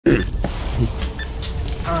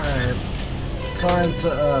time to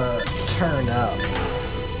turn up.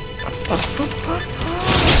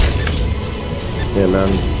 Yeah, man.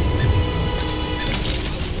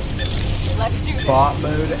 Bot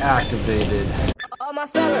mode activated. All my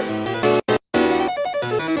fellas.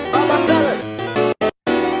 All my fellas.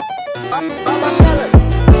 All my fellas.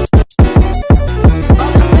 All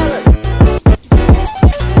my fellas.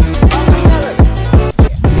 All my fellas.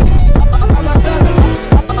 All my fellas.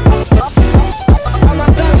 All my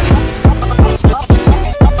fellas.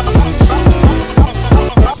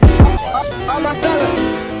 All my fellas.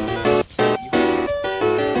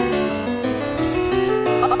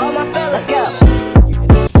 All my fellas. Let's go.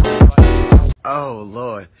 Oh,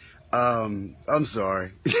 Lord. I'm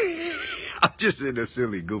sorry. I'm just in a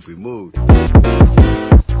silly, goofy mood.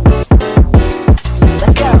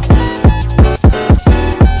 Let's go.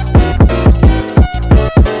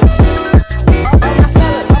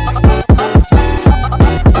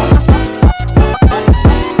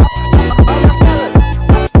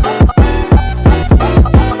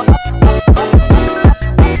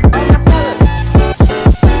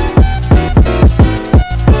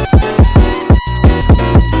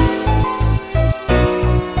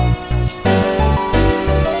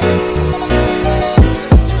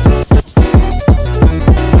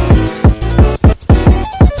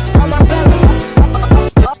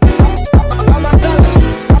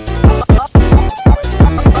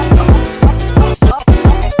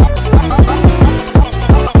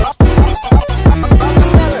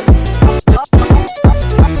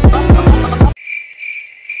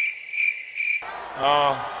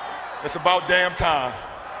 It's about damn time.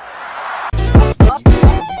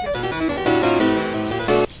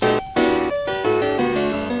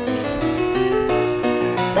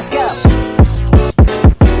 Let's go.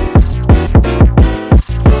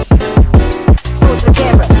 Who's the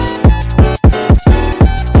camera?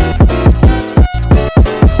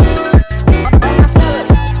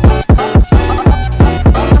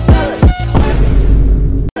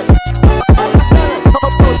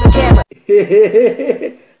 Who's the camera?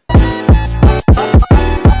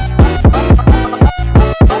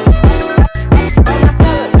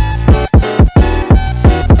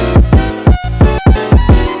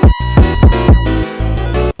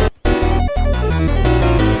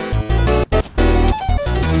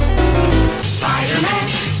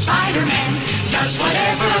 Spider-Man does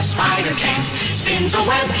whatever a spider can. Spins a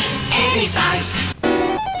web any size.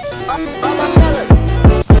 All my fellas.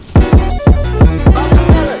 All my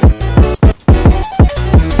fellas.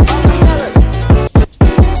 All my fellas.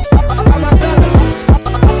 All my fellas.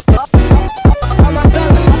 All my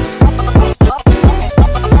fellas.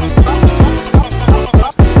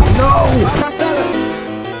 No! All my fellas.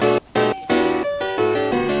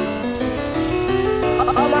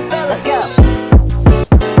 All my fellas. Let's go.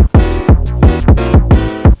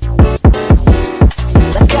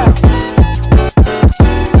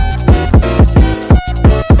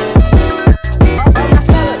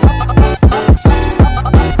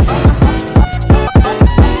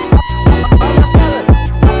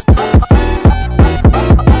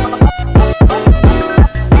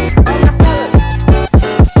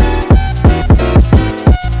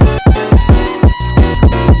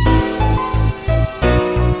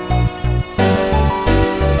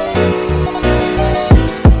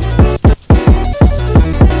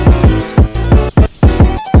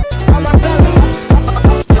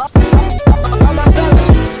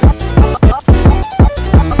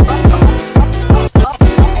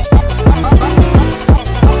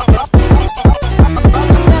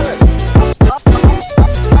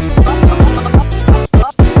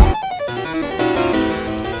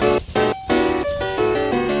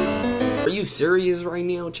 Are you serious right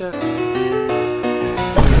now, chat? Go.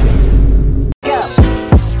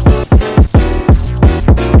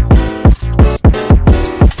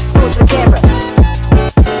 Who's the camera?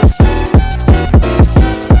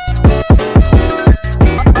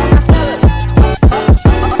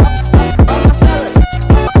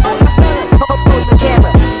 Who's the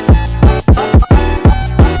camera?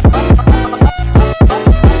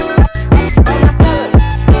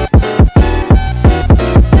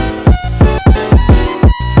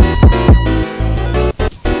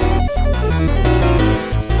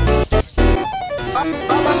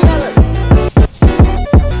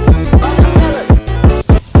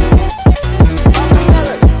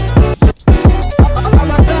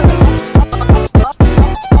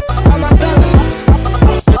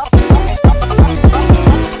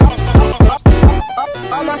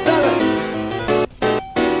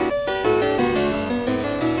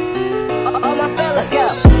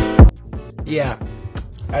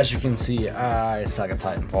 as you can see, I suck at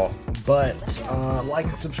Titanfall. But like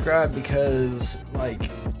and subscribe because like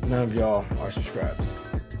none of y'all are subscribed.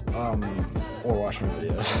 Or watch my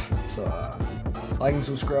videos. So like and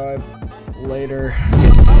subscribe. Later.